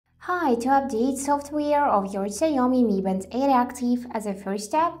Hi, to update software of your Xiaomi Mi Band 8 Active, as a first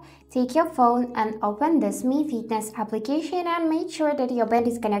step, take your phone and open this Mi Fitness application and make sure that your band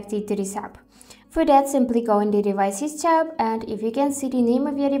is connected to this app. For that, simply go in the Devices tab, and if you can see the name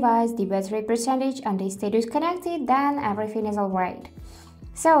of your device, the battery percentage and the status connected, then everything is alright.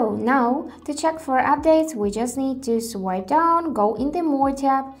 So now, to check for updates, we just need to swipe down, go in the More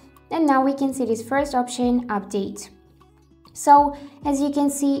tab, and now we can see this first option, Update. So as you can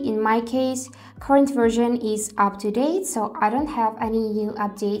see, in my case, current version is up to date, so I don't have any new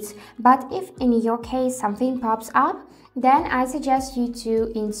updates. But if in your case something pops up, then I suggest you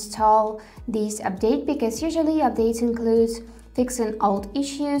to install this update, because usually updates includes fixing old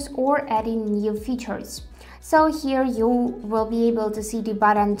issues or adding new features. So here you will be able to see the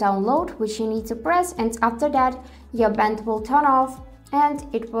button download, which you need to press, and after that your band will turn off and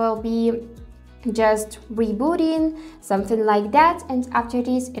it will be just rebooting, something like that, and after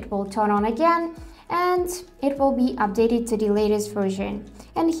this it will turn on again and it will be updated to the latest version,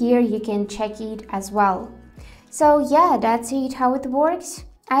 and here you can check it as well. So yeah, that's it, how it works.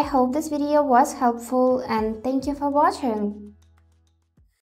 I hope this video was helpful and thank you for watching.